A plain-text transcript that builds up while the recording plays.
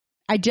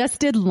I just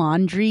did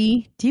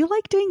laundry. Do you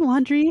like doing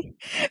laundry?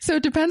 So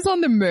it depends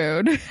on the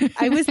mood.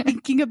 I was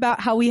thinking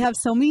about how we have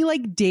so many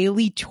like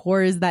daily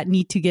chores that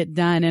need to get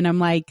done. And I'm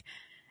like,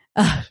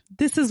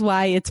 this is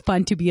why it's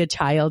fun to be a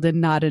child and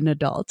not an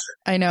adult.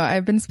 I know.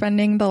 I've been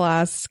spending the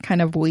last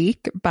kind of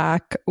week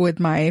back with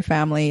my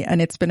family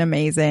and it's been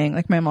amazing.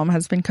 Like my mom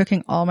has been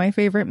cooking all my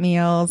favorite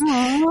meals.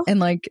 Aww. And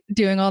like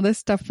doing all this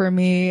stuff for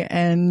me.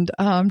 And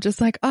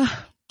just like,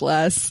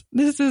 bless.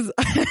 This is,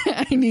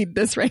 I need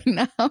this right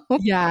now.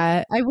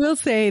 Yeah, I will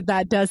say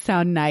that does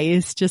sound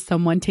nice. Just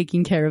someone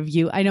taking care of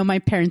you. I know my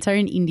parents are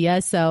in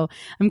India, so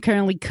I'm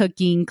currently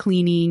cooking,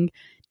 cleaning,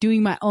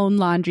 doing my own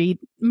laundry.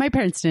 My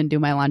parents didn't do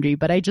my laundry,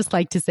 but I just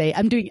like to say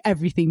I'm doing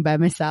everything by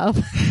myself.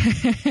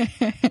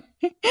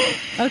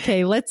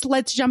 Okay,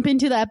 let's jump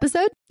into the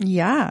episode.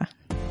 Yeah.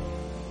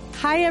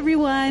 Hi,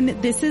 everyone.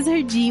 This is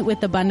Harjit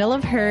with a bundle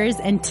of hers.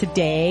 And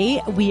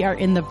today we are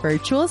in the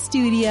virtual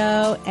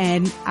studio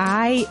and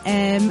I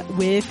am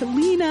with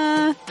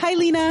Lina. Hi,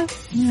 Lina.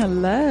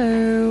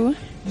 Hello.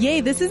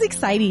 Yay. This is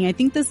exciting. I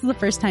think this is the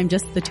first time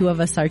just the two of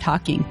us are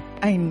talking.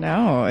 I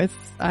know.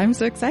 I'm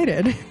so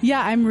excited.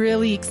 Yeah, I'm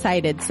really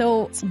excited.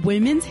 So it's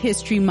Women's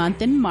History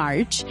Month in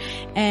March,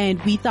 and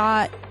we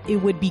thought it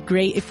would be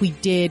great if we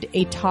did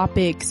a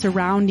topic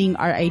surrounding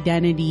our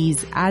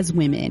identities as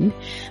women.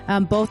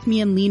 Both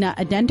me and Lina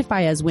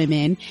identify as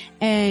women,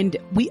 and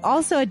we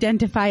also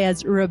identify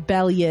as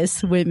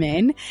rebellious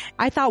women.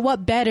 I thought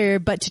what better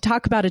but to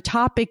talk about a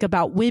topic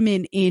about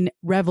women in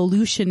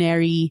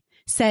revolutionary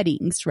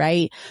settings,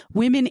 right?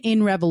 Women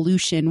in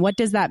revolution. What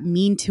does that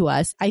mean to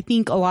us? I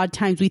think a lot of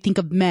times we think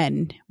of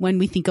men when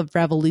we think of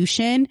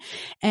revolution,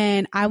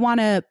 and I want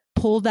to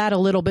pull that a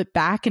little bit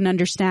back and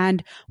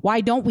understand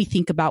why don't we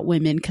think about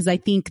women? Because I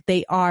think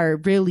they are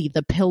really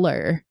the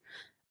pillar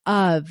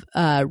of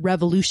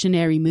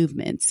revolutionary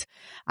movements.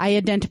 I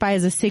identify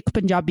as a Sikh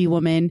Punjabi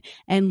woman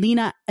and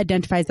Lina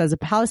identifies as a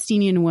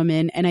Palestinian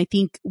woman. And I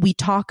think we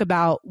talk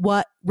about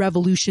what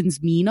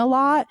revolutions mean a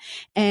lot.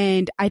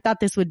 And I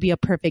thought this would be a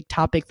perfect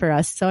topic for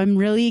us. So I'm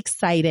really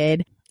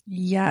excited.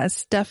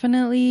 Yes,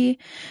 definitely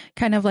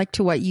kind of like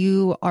to what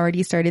you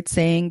already started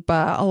saying,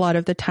 but a lot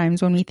of the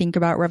times when we think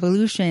about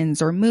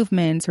revolutions or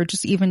movements or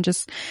just even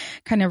just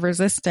kind of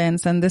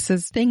resistance, and this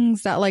is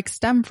things that like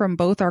stem from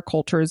both our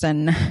cultures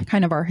and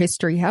kind of our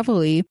history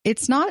heavily,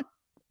 it's not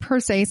per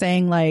se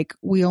saying like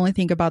we only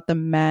think about the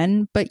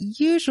men, but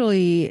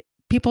usually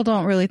people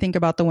don't really think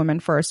about the women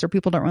first, or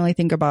people don't really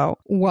think about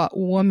what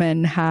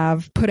women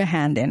have put a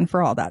hand in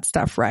for all that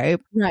stuff,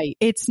 right? Right.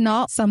 It's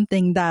not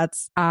something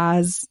that's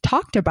as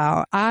talked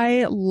about.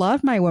 I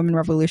love my women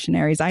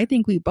revolutionaries. I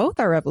think we both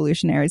are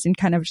revolutionaries in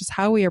kind of just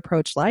how we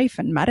approach life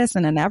and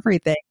medicine and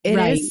everything. It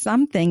is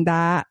something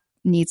that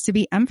needs to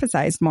be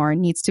emphasized more,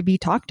 needs to be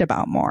talked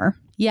about more.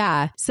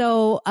 Yeah.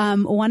 So,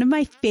 one of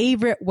my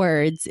favorite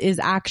words is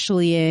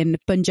actually in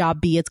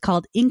Punjabi. It's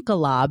called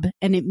inqilab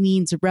and it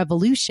means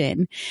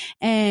revolution.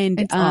 And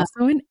it's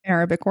also an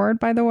Arabic word,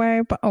 by the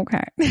way, but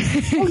okay.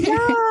 Oh,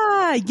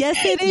 yeah. Yes,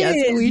 it is.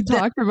 Yes, we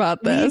talked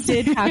about this.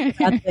 We did talk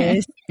about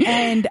this.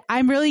 And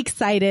I'm really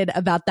excited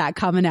about that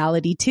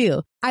commonality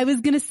too. I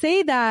was going to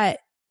say that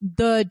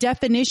the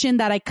definition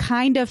that I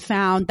kind of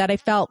found that I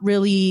felt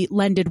really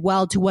lended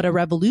well to what a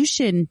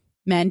revolution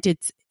meant,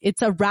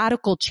 it's a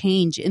radical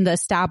change in the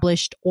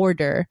established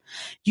order,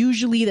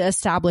 usually the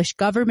established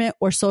government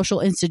or social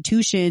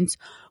institutions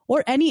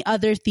or any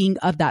other thing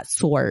of that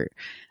sort.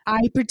 I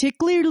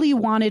particularly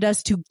wanted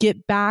us to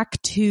get back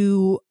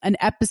to an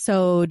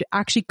episode,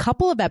 actually a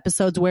couple of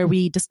episodes where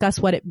we discuss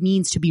what it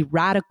means to be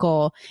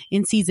radical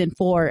in season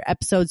 4,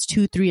 episodes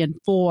 2, 3, and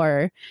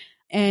 4.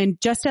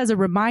 And just as a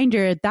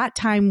reminder, at that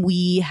time,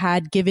 we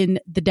had given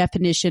the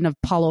definition of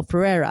Paulo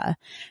Freire.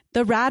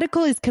 The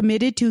radical is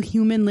committed to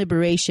human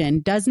liberation,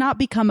 does not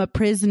become a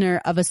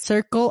prisoner of a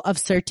circle of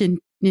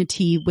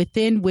certainty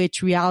within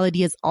which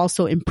reality is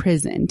also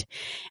imprisoned.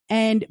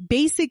 And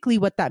basically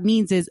what that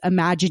means is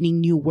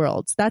imagining new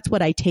worlds. That's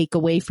what I take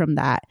away from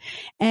that.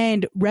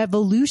 And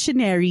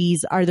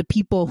revolutionaries are the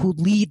people who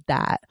lead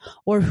that,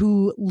 or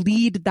who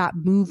lead that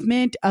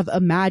movement of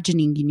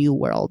imagining new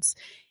worlds.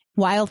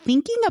 While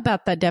thinking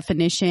about that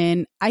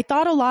definition, I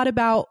thought a lot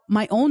about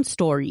my own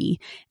story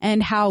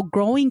and how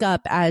growing up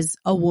as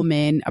a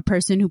woman, a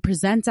person who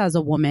presents as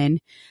a woman,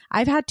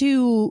 I've had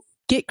to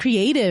get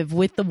creative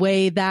with the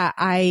way that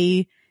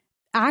I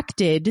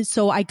acted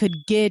so I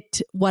could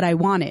get what I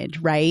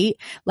wanted, right?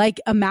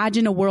 Like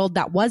imagine a world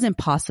that wasn't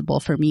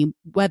possible for me,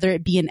 whether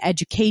it be in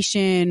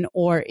education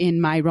or in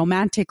my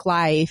romantic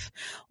life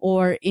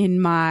or in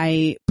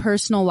my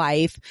personal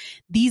life.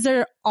 These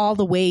are all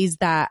the ways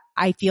that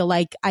I feel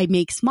like I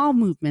make small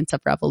movements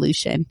of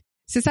revolution.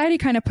 Society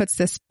kind of puts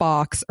this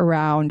box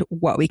around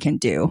what we can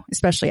do,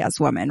 especially as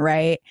women,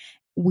 right?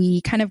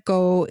 We kind of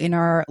go in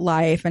our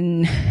life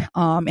and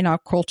in our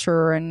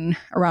culture and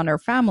around our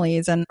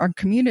families and our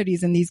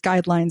communities and these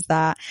guidelines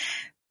that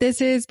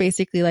this is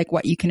basically like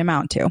what you can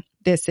amount to.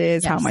 this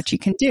is how Yes. much you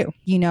can do.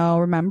 You know,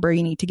 remember,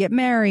 you need to get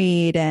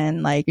married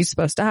and like you're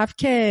supposed to have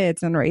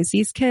kids and raise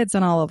these kids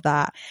and all of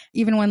that.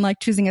 Even when like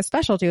choosing a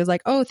specialty, it was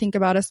like, oh, think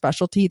about a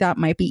specialty that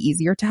might be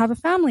easier to have a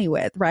family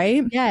with,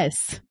 right?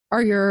 Yes.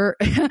 Or you're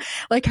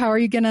like, how are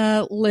you going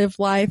to live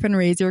life and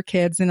raise your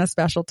kids in a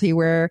specialty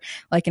where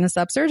like in a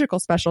subsurgical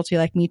specialty,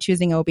 like me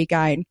choosing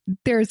OB-GYN,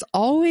 there's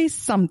always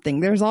something,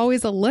 there's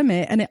always a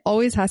limit. And it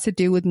always has to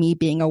do with me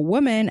being a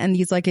woman and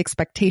these like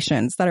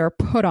expectations that are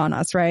put on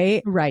us,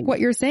 right? Right. What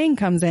you're saying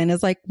comes in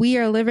is like, we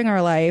are living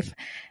our life,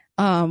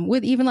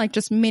 with even like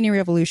just mini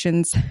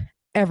revolutions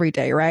every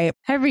day, right?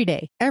 Every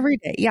day. Every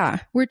day. Yeah.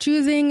 We're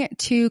choosing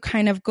to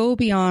kind of go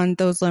beyond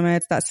those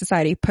limits that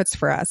society puts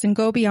for us and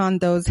go beyond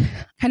those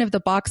kind of the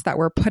box that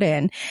we're put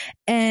in.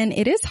 And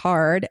it is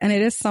hard. And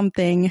it is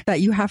something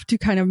that you have to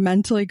kind of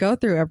mentally go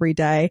through every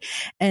day.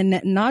 And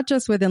not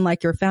just within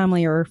like your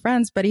family or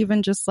friends, but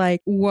even just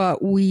like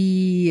what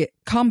we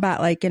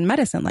combat like in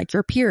medicine, like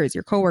your peers,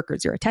 your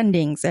coworkers, your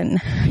attendings, and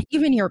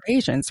even your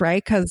patients,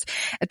 right? Because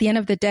at the end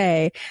of the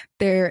day,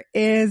 there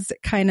is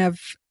kind of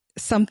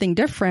something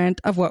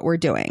different of what we're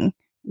doing.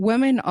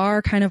 Women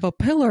are kind of a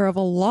pillar of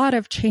a lot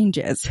of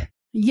changes.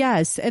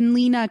 Yes. And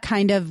Lina,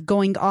 kind of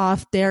going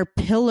off their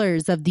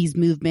pillars of these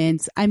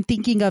movements, I'm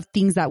thinking of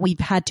things that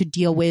we've had to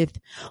deal with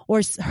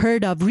or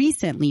heard of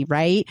recently,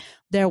 right?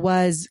 There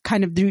was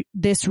kind of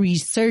this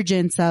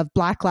resurgence of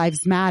Black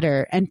Lives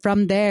Matter. And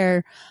from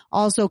there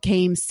also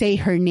came Say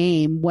Her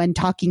Name when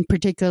talking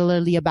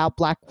particularly about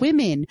Black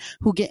women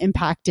who get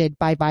impacted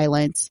by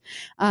violence.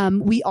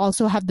 We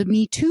also have the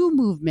Me Too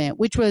movement,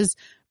 which was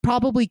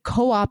probably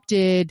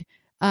co-opted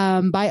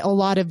by a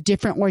lot of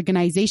different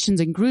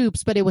organizations and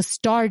groups, but it was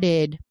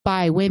started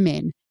by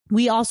women.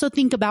 We also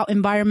think about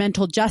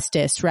environmental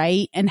justice,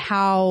 right? And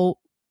how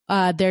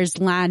there's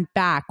land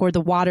back or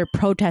the water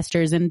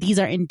protesters. And these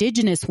are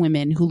indigenous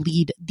women who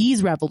lead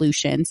these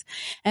revolutions,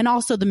 and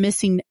also the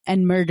missing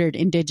and murdered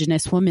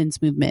indigenous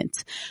women's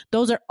movements.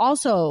 Those are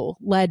also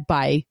led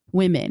by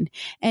women.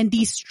 And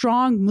these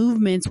strong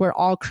movements were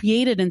all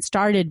created and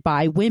started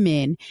by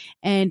women.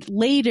 And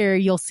later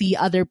you'll see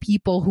other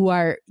people who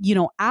are, you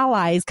know,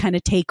 allies kind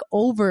of take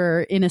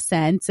over in a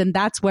sense. And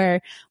that's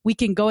where we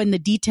can go in the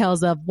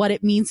details of what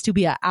it means to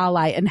be an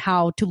ally and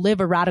how to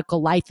live a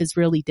radical life is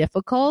really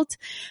difficult.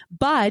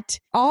 But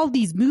all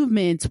these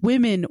movements,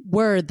 women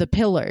were the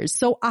pillars.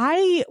 So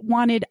I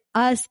wanted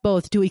us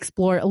both to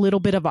explore a little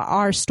bit of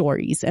our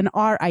stories and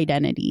our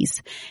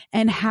identities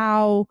and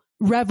how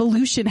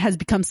revolution has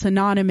become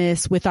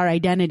synonymous with our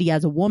identity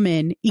as a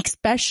woman,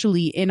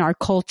 especially in our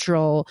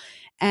cultural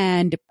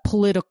and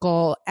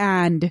political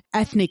and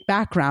ethnic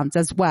backgrounds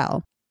as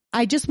well.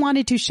 I just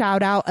wanted to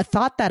shout out a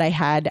thought that I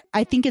had.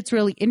 I think it's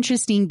really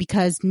interesting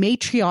because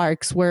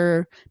matriarchs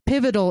were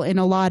pivotal in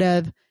a lot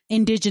of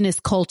indigenous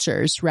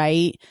cultures,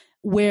 right?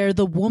 Where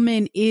the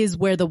woman is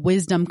where the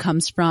wisdom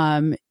comes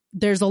from.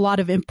 There's a lot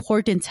of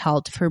importance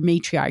held for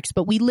matriarchs,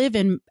 but we live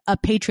in a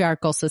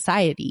patriarchal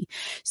society.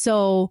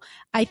 So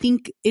I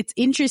think it's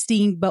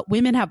interesting, but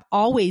women have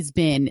always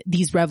been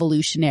these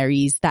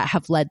revolutionaries that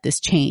have led this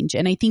change.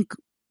 And I think,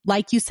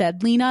 like you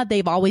said, Lina,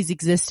 they've always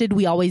existed.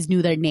 We always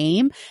knew their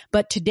name.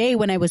 But today,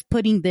 when I was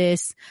putting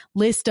this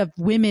list of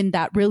women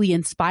that really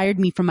inspired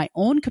me from my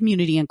own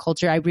community and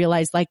culture, I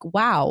realized like,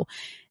 wow,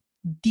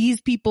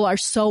 these people are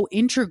so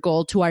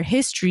integral to our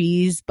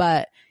histories,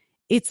 but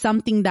it's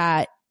something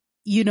that,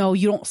 you know,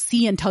 you don't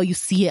see until you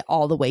see it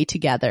all the way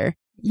together.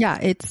 Yeah,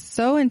 it's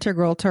so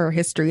integral to our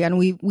history. And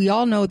we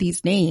all know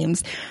these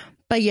names,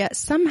 but yet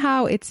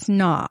somehow it's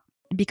not,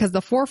 because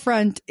the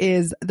forefront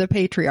is the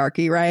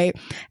patriarchy, right?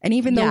 And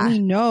even though we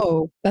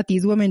know that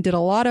these women did a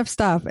lot of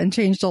stuff and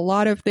changed a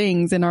lot of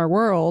things in our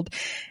world,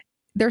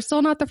 they're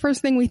still not the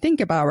first thing we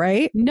think about,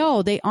 right?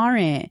 No, they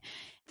aren't.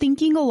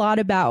 Thinking a lot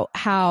about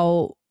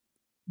how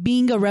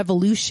being a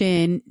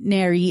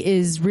revolutionary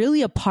is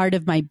really a part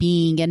of my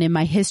being and in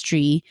my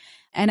history.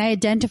 And I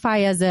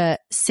identify as a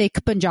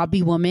Sikh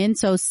Punjabi woman.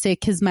 So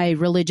Sikh is my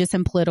religious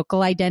and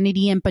political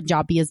identity, and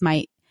Punjabi is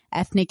my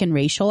ethnic and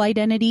racial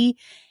identity.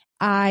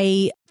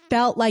 I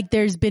felt like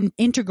there's been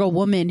integral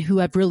women who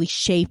have really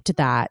shaped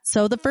that.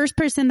 So the first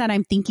person that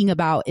I'm thinking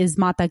about is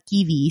Mata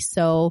Kivi.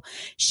 So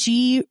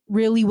she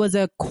really was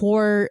a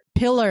core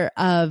pillar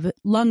of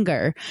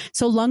Langar.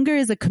 So Langar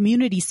is a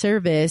community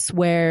service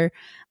where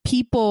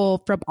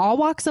people from all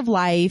walks of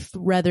life,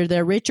 whether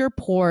they're rich or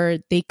poor,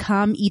 they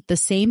come eat the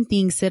same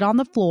thing, sit on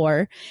the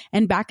floor.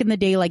 And back in the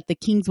day, like the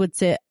kings would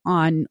sit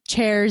on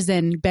chairs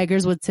and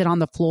beggars would sit on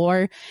the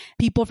floor.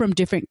 People from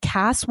different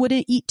castes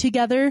wouldn't eat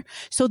together.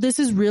 So this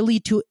is really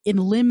to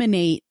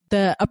eliminate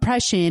the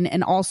oppression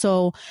and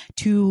also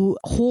to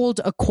hold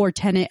a core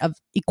tenet of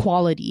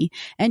equality.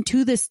 And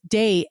to this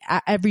day,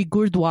 at every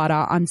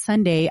Gurdwara on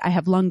Sunday, I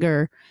have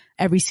Langar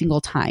every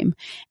single time.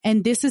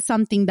 And this is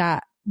something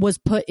that was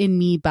put in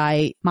me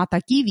by Mata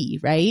Kiwi,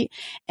 right?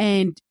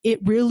 And it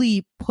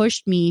really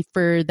pushed me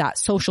for that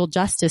social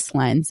justice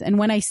lens. And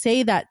when I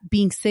say that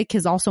being Sikh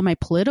is also my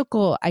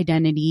political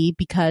identity,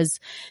 because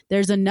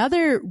there's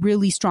another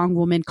really strong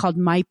woman called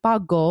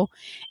Maipa Go,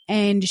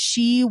 and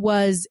she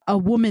was a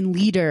woman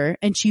leader,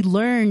 and she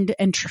learned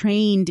and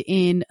trained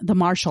in the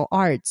martial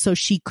arts. So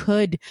she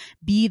could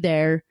be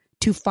there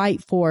to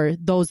fight for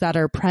those that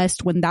are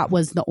oppressed when that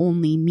was the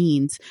only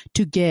means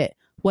to get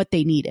what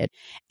they needed.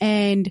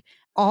 And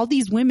all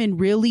these women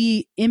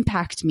really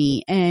impact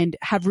me and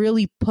have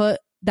really put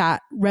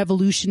that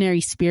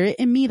revolutionary spirit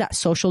in me, that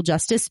social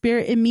justice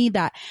spirit in me,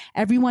 that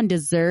everyone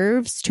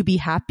deserves to be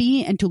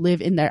happy and to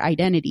live in their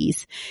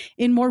identities.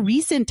 In more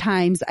recent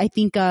times, I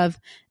think of,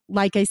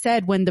 like I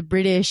said, when the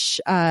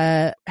British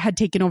had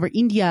taken over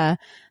India,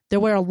 there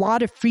were a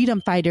lot of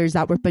freedom fighters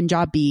that were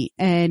Punjabi,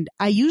 and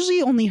I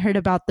usually only heard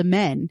about the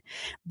men.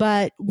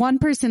 But one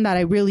person that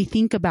I really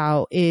think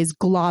about is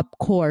Gulab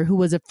Kaur, who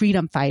was a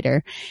freedom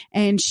fighter.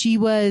 And she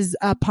was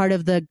a part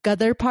of the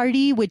Ghadar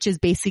Party, which is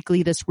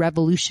basically this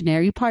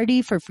revolutionary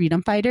party for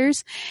freedom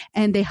fighters.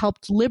 And they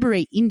helped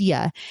liberate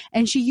India.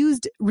 And she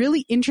used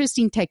really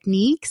interesting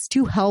techniques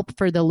to help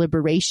for the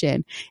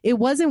liberation. It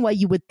wasn't what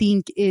you would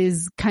think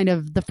is kind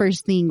of the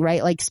first thing,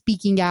 right? Like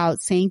speaking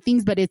out, saying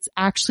things, but it's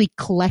actually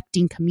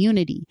collecting community.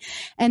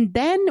 And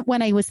then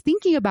when I was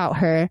thinking about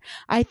her,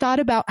 I thought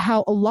about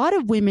how a lot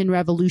of women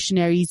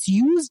revolutionaries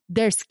used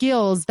their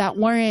skills that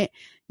weren't,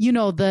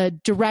 the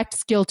direct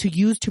skill to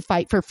use to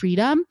fight for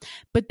freedom,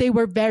 but they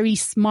were very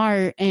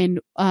smart and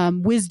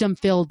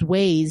wisdom-filled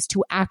ways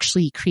to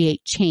actually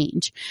create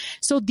change.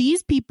 So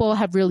these people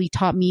have really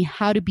taught me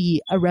how to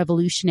be a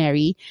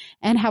revolutionary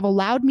and have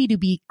allowed me to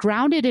be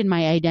grounded in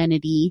my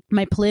identity,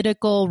 my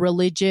political,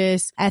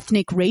 religious,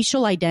 ethnic,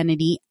 racial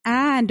identity,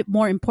 and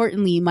more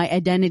importantly, my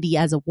identity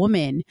as a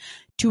woman,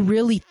 to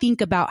really think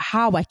about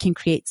how I can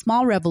create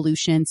small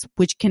revolutions,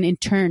 which can in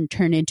turn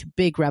turn into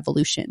big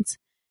revolutions.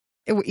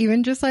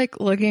 Even just like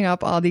looking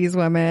up all these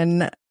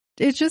women,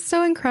 it's just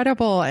so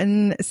incredible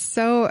and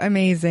so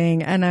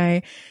amazing. And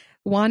I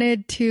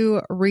wanted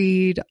to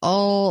read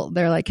all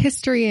their like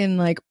history and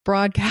like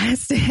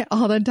broadcast it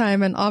all the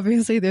time. And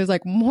obviously there's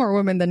like more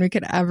women than we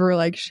could ever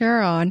like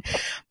share on.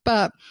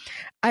 But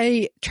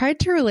I tried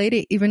to relate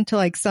it even to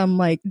like some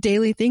like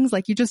daily things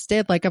like you just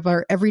did, like of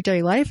our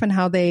everyday life and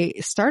how they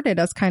started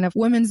as kind of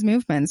women's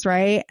movements,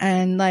 right?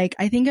 And like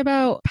I think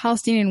about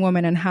Palestinian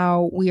women and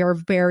how we are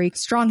very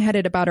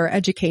strong-headed about our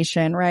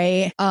education,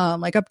 right?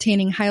 Like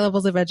obtaining high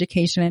levels of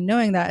education and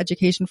knowing that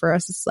education for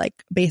us is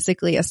like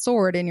basically a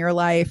sword in your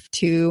life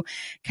to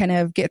kind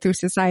of get through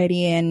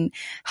society and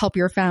help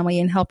your family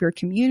and help your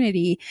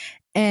community.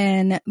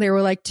 And there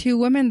were like two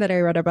women that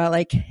I read about,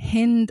 like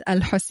Hind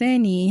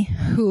al-Husseini,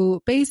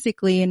 who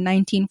basically in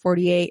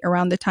 1948,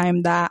 around the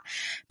time that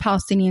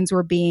Palestinians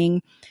were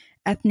being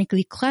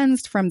ethnically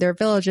cleansed from their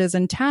villages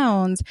and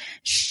towns,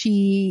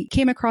 she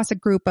came across a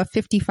group of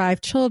 55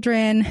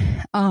 children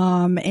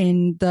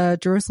in the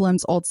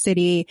Jerusalem's old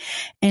city,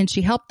 and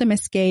she helped them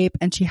escape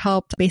and she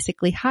helped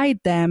basically hide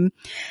them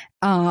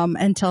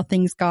until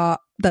things got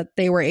that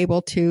they were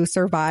able to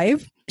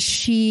survive.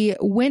 She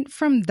went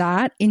from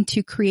that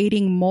into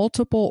creating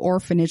multiple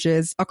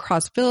orphanages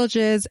across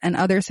villages and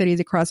other cities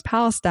across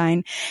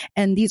Palestine.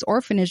 And these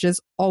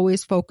orphanages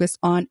always focused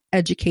on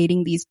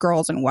educating these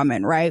girls and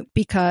women, right?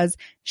 Because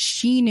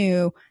she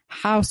knew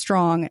how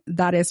strong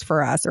that is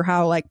for us, or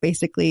how like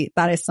basically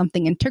that is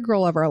something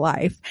integral of our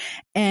life.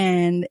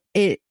 And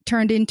it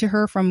turned into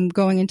her from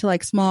going into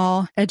like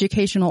small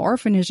educational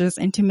orphanages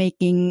into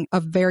making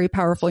a very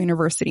powerful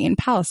university in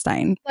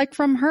Palestine, like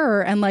from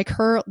her and like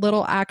her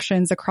little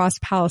actions across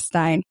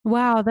Palestine.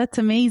 Wow, that's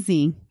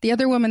amazing. The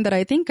other woman that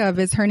I think of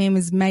is, her name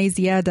is Mai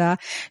Ziada.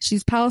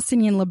 She's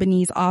Palestinian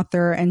Lebanese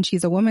author, and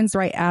she's a women's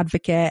rights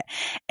advocate,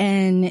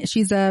 and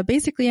she's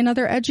basically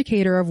another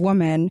educator of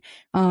women.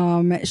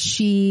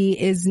 She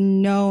is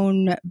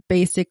known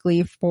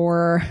basically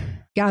for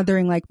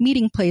gathering like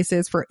meeting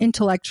places for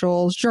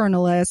intellectuals,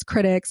 journalists,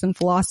 critics, and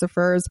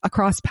philosophers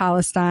across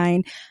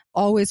Palestine,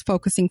 always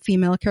focusing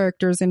female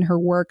characters in her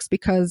works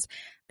because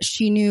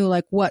she knew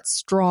like what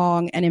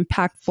strong and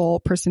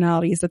impactful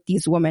personalities that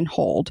these women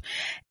hold.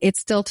 It's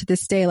still to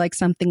this day like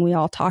something we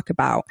all talk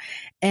about.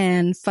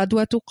 And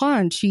Fadwa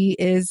Tuqan, she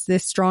is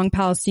this strong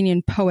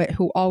Palestinian poet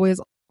who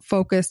always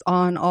focused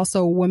on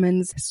also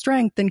women's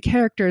strength and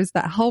characters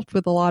that helped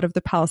with a lot of the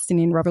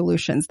Palestinian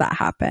revolutions that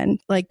happened.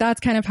 Like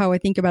that's kind of how I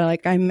think about it.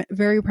 Like I'm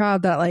very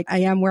proud that like I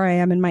am where I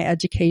am in my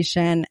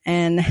education,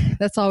 and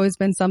that's always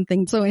been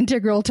something so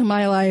integral to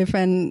my life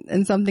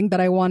and something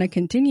that I want to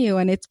continue.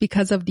 And it's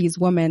because of these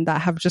women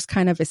that have just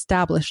kind of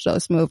established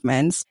those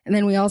movements. And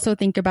then we also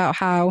think about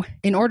how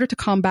in order to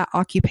combat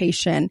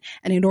occupation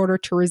and in order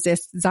to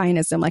resist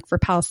Zionism, like for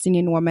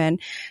Palestinian women,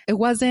 it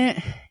wasn't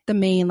the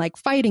main like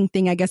fighting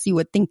thing I guess you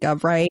would think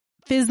of, right?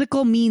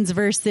 physical means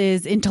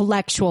versus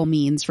intellectual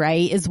means,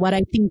 right? Is what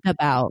I think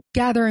about.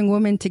 Gathering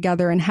women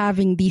together and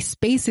having these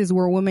spaces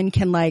where women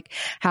can like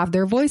have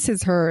their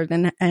voices heard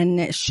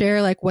and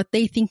share like what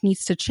they think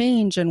needs to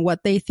change and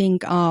what they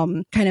think,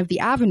 kind of the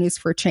avenues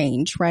for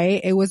change,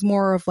 right? It was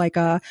more of like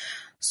a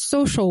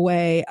social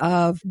way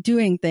of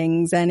doing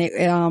things. And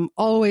it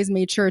always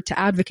made sure to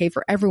advocate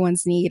for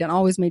everyone's need and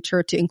always made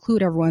sure to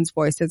include everyone's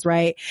voices,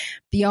 right?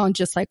 Beyond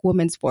just like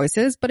women's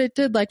voices, but it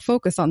did like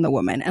focus on the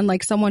women. And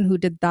like someone who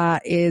did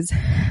that is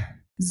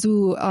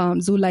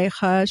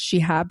Zulaikha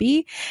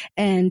Shihabi.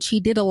 And she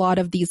did a lot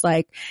of these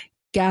like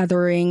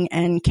gathering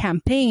and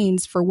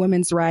campaigns for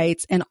women's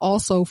rights and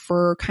also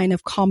for kind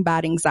of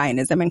combating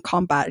Zionism and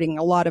combating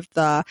a lot of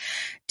the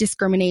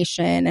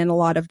discrimination and a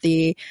lot of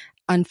the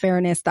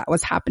unfairness that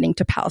was happening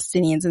to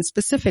Palestinians and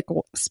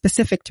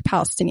specific to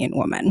Palestinian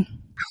women.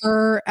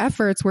 Her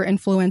efforts were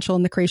influential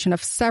in the creation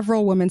of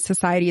several women's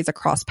societies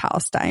across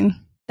Palestine.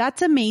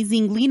 That's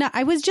amazing. Lina,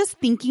 I was just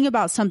thinking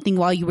about something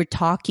while you were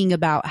talking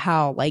about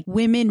how like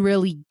women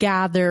really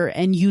gather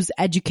and use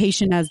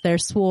education as their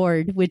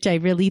sword, which I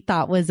really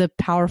thought was a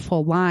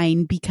powerful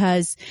line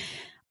because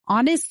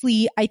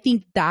honestly, I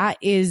think that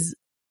is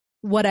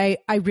what I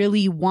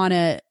really want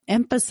to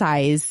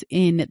emphasize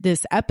in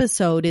this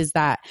episode is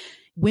that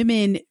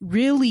women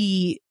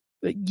really,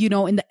 you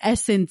know, in the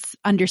essence,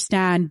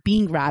 understand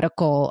being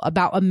radical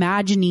about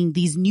imagining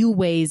these new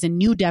ways and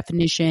new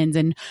definitions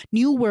and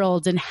new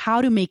worlds and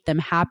how to make them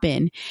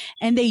happen.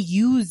 And they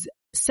use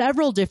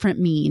several different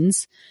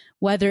means,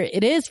 whether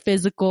it is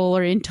physical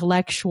or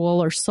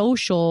intellectual or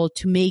social,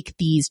 to make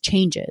these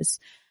changes.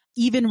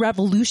 Even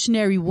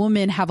revolutionary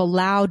women have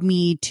allowed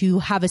me to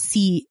have a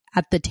seat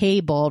at the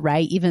table,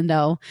 right? Even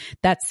though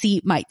that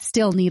seat might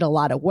still need a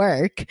lot of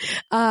work.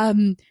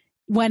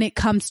 When it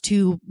comes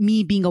to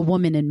me being a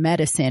woman in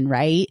medicine,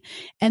 right?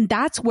 And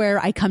that's where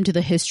I come to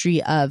the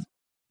history of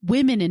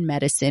women in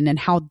medicine and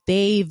how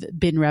they've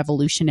been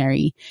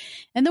revolutionary.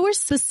 And there were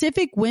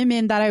specific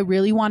women that I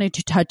really wanted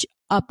to touch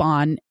up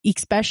on,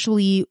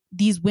 especially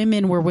these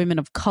women were women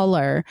of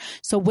color.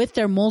 So with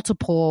their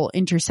multiple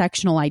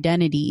intersectional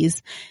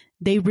identities,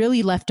 they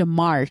really left a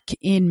mark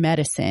in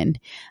medicine.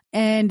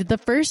 And the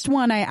first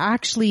one I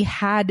actually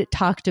had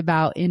talked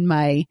about in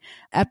my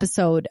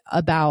episode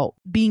about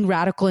being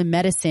radical in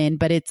medicine,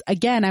 but it's,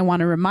 again, I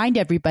want to remind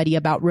everybody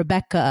about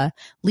Rebecca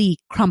Lee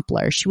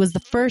Crumpler. She was the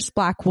first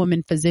Black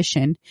woman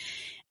physician.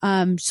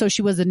 So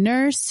she was a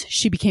nurse,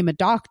 she became a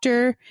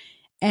doctor,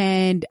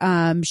 and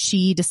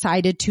she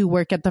decided to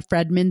work at the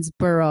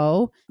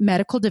Fredmansboro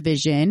Medical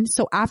Division.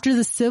 So after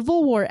the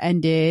Civil War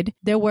ended,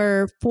 there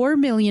were 4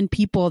 million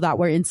people that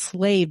were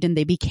enslaved and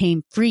they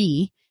became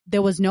free.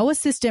 There was no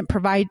assistance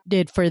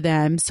provided for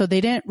them, so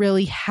they didn't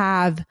really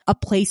have a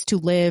place to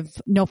live,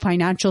 no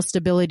financial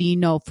stability,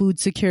 no food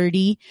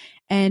security,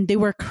 and they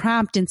were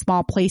cramped in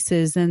small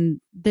places,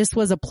 and this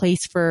was a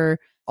place for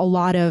a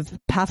lot of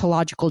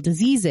pathological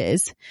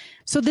diseases.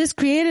 So this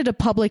created a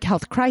public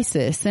health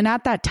crisis. And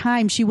at that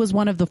time, she was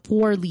one of the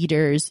 4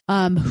 leaders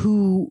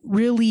who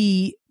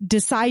really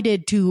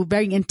decided to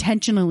very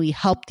intentionally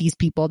help these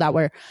people that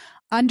were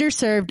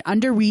underserved,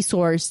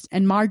 under-resourced,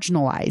 and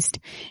marginalized.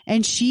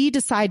 And she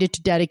decided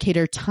to dedicate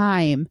her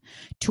time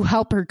to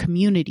help her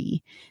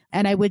community.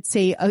 And I would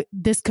say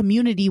this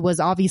community was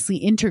obviously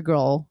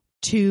integral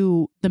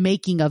to the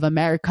making of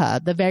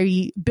America. The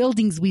very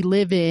buildings we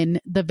live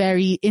in, the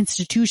very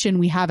institution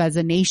we have as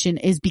a nation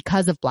is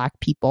because of Black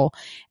people.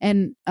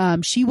 And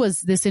she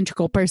was this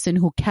integral person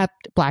who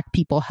kept Black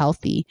people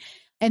healthy.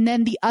 And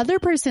then the other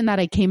person that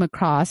I came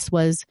across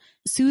was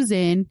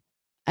Susan,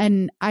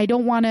 and I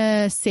don't want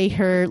to say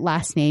her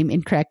last name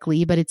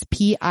incorrectly, but it's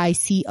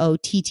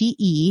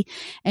Picotte.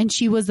 And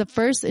she was the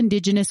first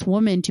Indigenous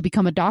woman to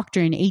become a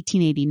doctor in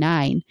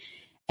 1889.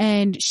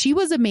 And she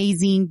was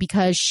amazing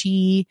because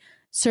she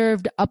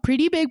served a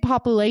pretty big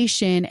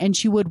population and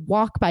she would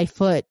walk by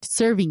foot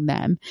serving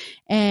them.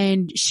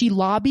 And she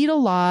lobbied a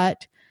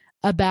lot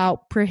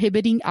about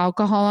prohibiting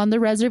alcohol on the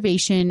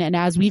reservation. And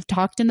as we've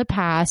talked in the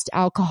past,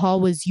 alcohol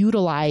was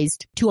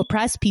utilized to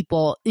oppress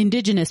people,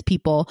 Indigenous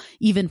people,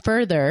 even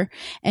further.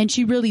 And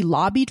she really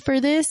lobbied for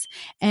this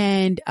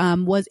and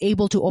was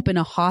able to open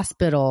a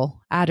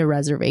hospital at a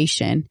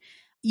reservation.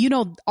 You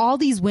know, all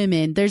these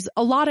women, there's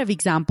a lot of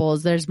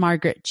examples. There's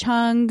Margaret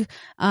Chung.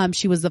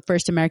 She was the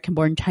first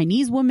American-born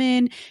Chinese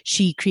woman.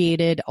 She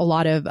created a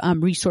lot of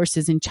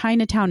resources in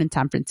Chinatown in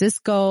San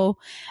Francisco.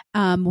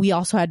 We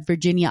also had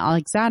Virginia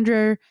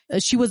Alexander.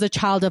 She was a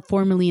child of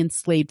formerly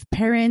enslaved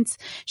parents.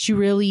 She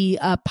really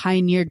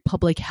pioneered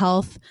public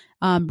health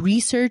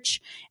research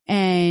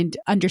and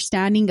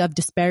understanding of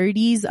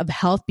disparities of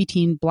health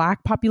between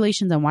Black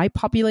populations and white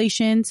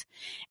populations.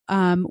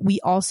 We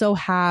also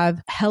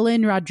have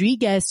Helen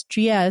Rodriguez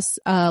Trias,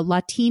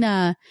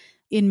 Latina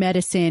in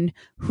medicine,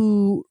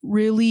 who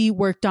really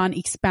worked on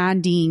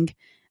expanding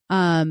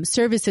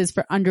services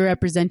for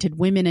underrepresented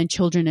women and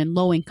children in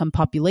low-income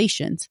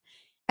populations.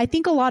 I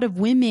think a lot of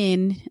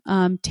women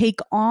take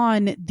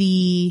on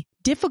the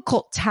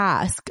difficult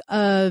task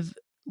of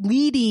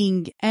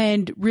leading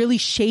and really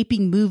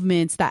shaping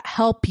movements that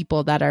help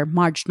people that are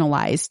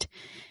marginalized.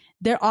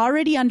 They're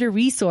already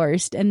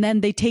under-resourced, and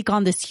then they take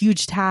on this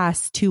huge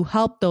task to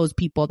help those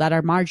people that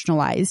are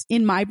marginalized.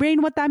 In my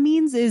brain, what that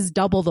means is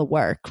double the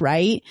work,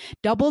 right?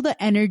 Double the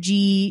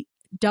energy,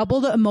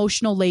 double the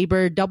emotional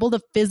labor, double the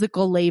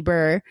physical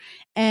labor.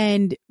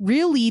 And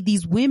really,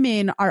 these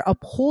women are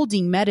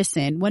upholding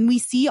medicine. When we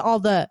see all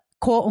the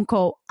quote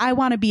unquote, I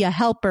want to be a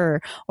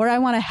helper, or I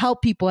want to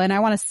help people and I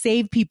want to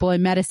save people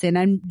in medicine.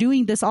 I'm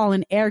doing this all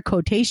in air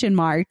quotation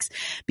marks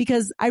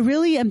because I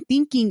really am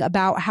thinking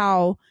about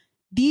how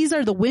these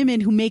are the women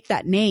who make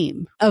that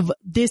name of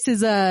this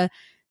is a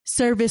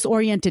service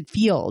oriented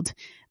field.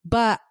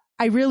 But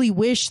I really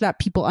wish that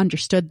people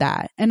understood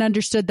that and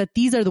understood that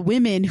these are the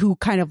women who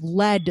kind of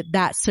led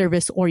that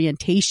service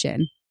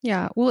orientation.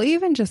 Yeah. Well,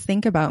 even just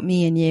think about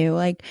me and you,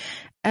 like,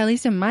 at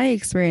least in my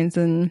experience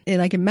in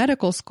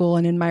medical school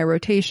and in my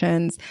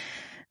rotations,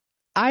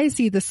 I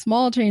see the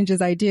small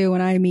changes I do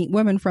when I meet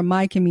women from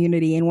my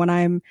community and when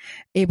I'm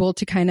able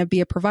to kind of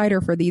be a provider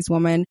for these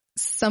women.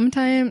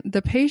 Sometimes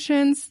the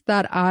patients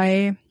that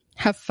I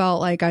have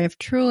felt like I have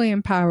truly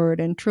empowered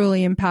and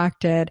truly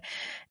impacted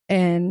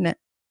and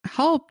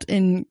helped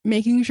in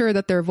making sure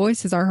that their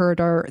voices are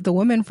heard are the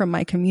women from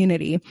my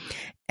community.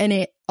 And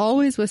it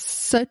always was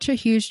such a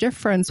huge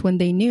difference when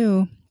they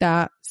knew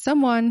that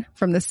someone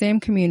from the same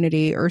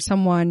community or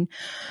someone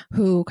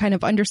who kind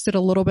of understood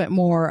a little bit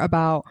more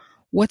about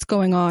what's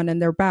going on in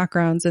their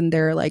backgrounds and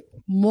their like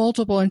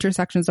multiple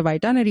intersections of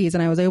identities.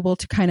 And I was able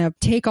to kind of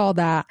take all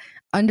that,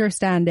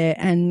 understand it,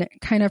 and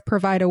kind of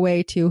provide a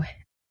way to,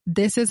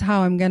 this is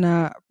how I'm going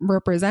to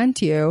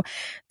represent you.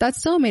 That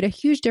still made a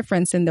huge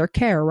difference in their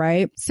care,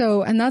 right?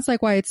 So, and that's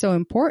like why it's so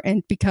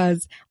important,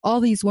 because all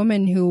these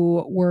women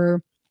who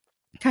were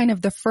kind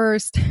of the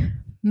first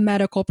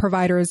medical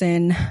providers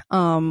in,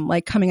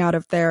 like coming out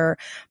of their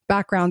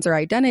backgrounds or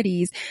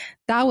identities,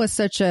 that was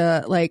such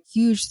a like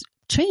huge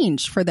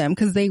change for them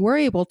because they were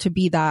able to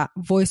be that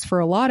voice for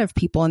a lot of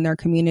people in their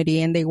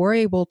community, and they were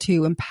able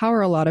to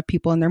empower a lot of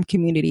people in their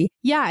community.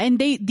 Yeah. And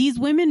these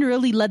women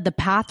really led the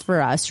path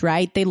for us,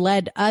 right? They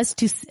led us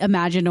to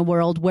imagine a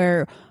world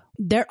where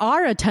there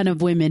are a ton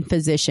of women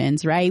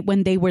physicians, right?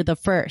 When they were the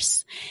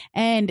first.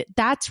 And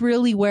that's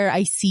really where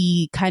I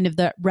see kind of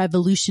the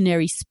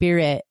revolutionary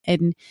spirit.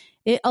 And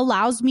it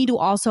allows me to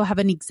also have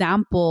an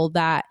example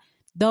that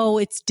though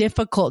it's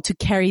difficult to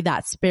carry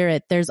that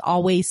spirit, there's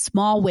always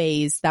small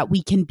ways that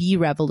we can be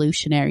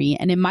revolutionary.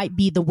 And it might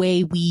be the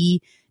way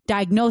we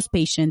diagnose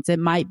patients. It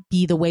might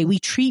be the way we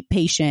treat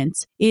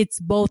patients. It's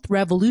both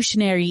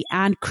revolutionary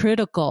and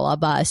critical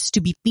of us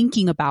to be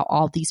thinking about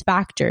all these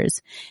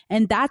factors.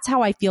 And that's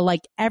how I feel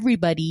like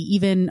everybody,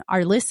 even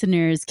our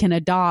listeners, can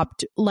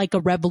adopt like a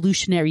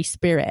revolutionary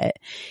spirit.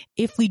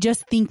 If we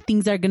just think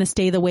things are going to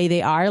stay the way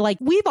they are, like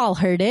we've all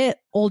heard it.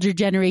 Older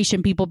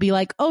generation people be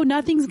like, oh,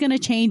 nothing's going to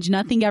change.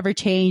 Nothing ever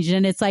changed.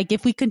 And it's like,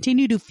 if we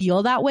continue to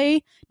feel that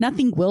way,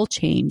 nothing will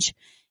change.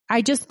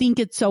 I just think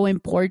it's so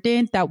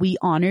important that we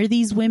honor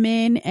these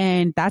women.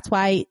 And that's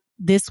why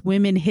this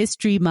Women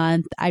History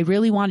Month, I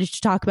really wanted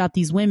to talk about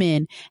these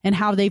women and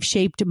how they've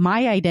shaped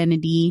my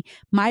identity,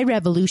 my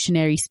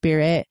revolutionary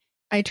spirit.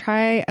 I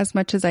try as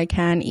much as I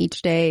can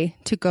each day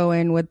to go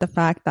in with the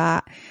fact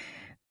that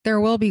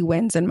there will be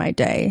wins in my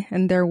day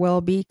and there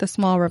will be the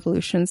small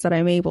revolutions that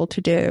I'm able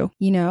to do,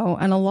 you know,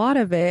 and a lot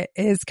of it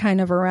is kind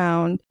of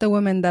around the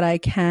women that I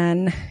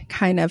can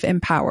kind of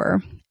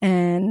empower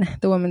and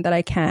the women that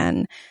I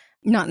can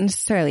not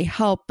necessarily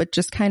help, but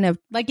just kind of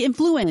like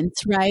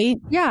influence, right?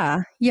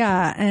 Yeah.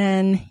 Yeah.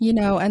 And, you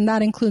know, and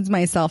that includes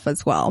myself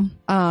as well.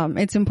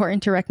 It's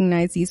important to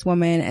recognize these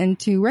women and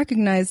to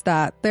recognize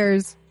that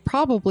there's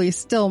probably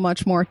still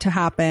much more to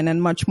happen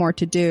and much more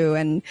to do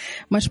and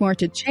much more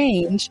to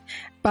change.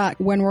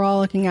 But when we're all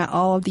looking at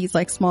all of these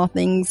like small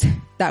things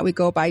that we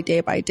go by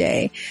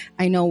day,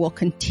 I know we'll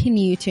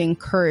continue to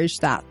encourage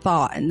that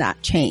thought and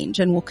that change.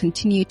 And we'll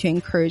continue to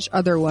encourage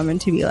other women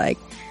to be like,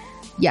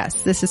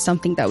 yes, this is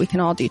something that we can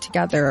all do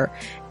together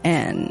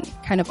and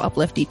kind of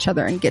uplift each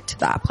other and get to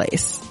that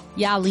place.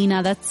 Yeah,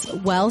 Lina, that's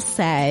well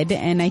said.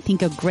 And I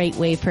think a great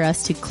way for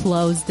us to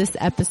close this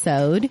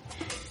episode.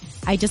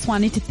 I just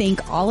wanted to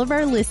thank all of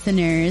our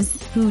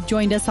listeners who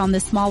joined us on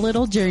this small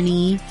little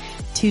journey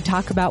to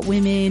talk about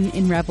women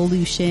in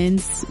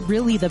revolutions,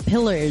 really the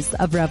pillars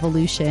of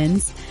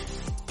revolutions.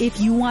 If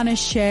you want to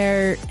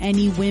share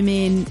any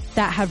women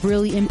that have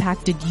really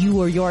impacted you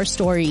or your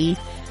story,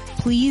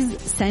 please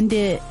send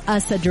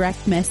us a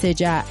direct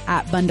message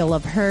at Bundle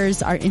of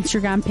Hers, our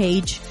Instagram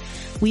page.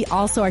 We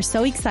also are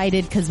so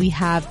excited because we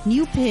have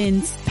new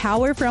pins,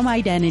 Power from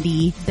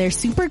Identity. They're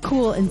super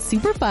cool and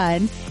super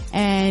fun,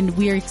 and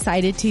we're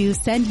excited to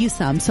send you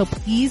some. So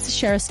please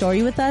share a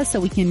story with us so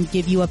we can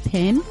give you a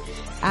pin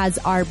as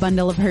our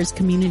Bundle of Hers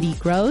community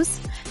grows.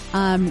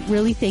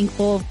 Really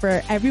thankful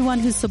for everyone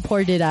who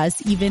supported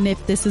us, even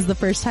if this is the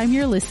first time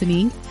you're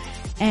listening.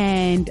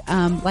 And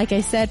like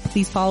I said,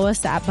 please follow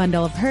us at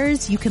Bundle of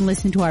Hers. You can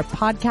listen to our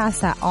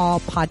podcast at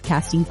all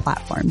podcasting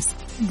platforms.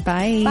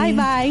 Bye.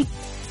 Bye-bye.